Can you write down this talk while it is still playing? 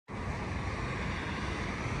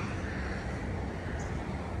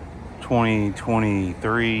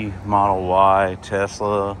2023 Model Y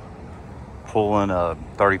Tesla pulling a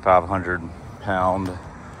 3,500 pound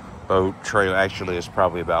boat trailer. Actually, it's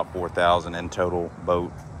probably about 4,000 in total,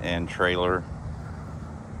 boat and trailer.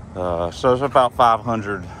 So it's about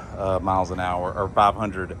 500 miles an hour, or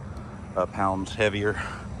 500 pounds heavier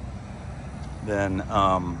than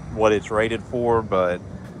what it's rated for, but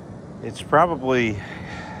it's probably,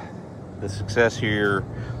 the success here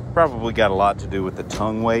probably got a lot to do with the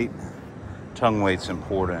tongue weight. Tongue weight's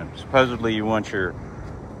important. Supposedly you want your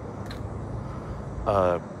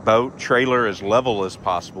boat trailer as level as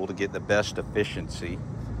possible to get the best efficiency,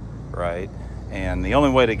 right? And the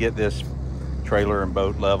only way to get this trailer and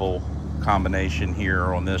boat level combination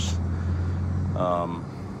here on this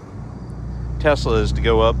Tesla is to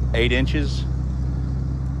go up 8 inches.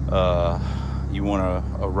 You want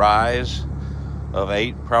a rise of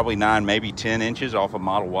 8, probably 9, maybe 10 inches off a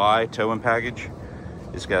Model Y towing package.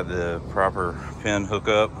 It's got the proper pin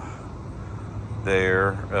hookup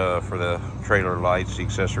there for the trailer lights, the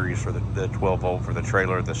accessories for the 12 volt for the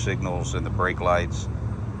trailer, the signals and the brake lights.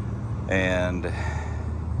 And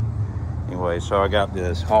anyway, so I got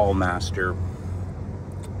this Hall Master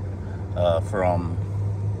from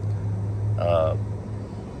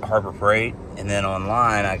Harbor Freight, and then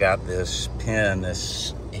online I got this pin,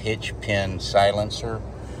 this hitch pin silencer,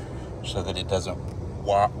 so that it doesn't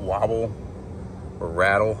wobble or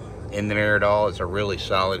rattle in there at all. It's a really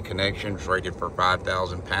solid connection. It's rated for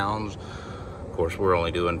 5,000 pounds. Of course, we're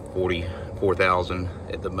only doing 44,000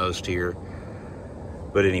 at the most here.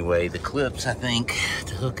 But anyway, the clips, I think,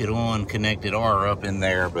 to hook it on connected are up in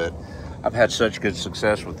there, but I've had such good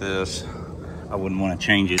success with this, I wouldn't want to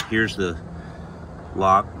change it. Here's the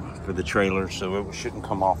lock for the trailer, so it shouldn't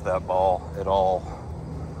come off that ball at all.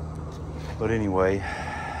 But anyway,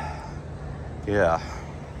 yeah,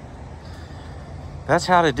 that's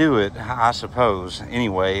how to do it, I suppose.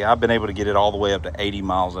 Anyway, I've been able to get it all the way up to 80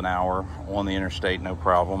 miles an hour on the interstate, no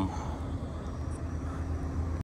problem.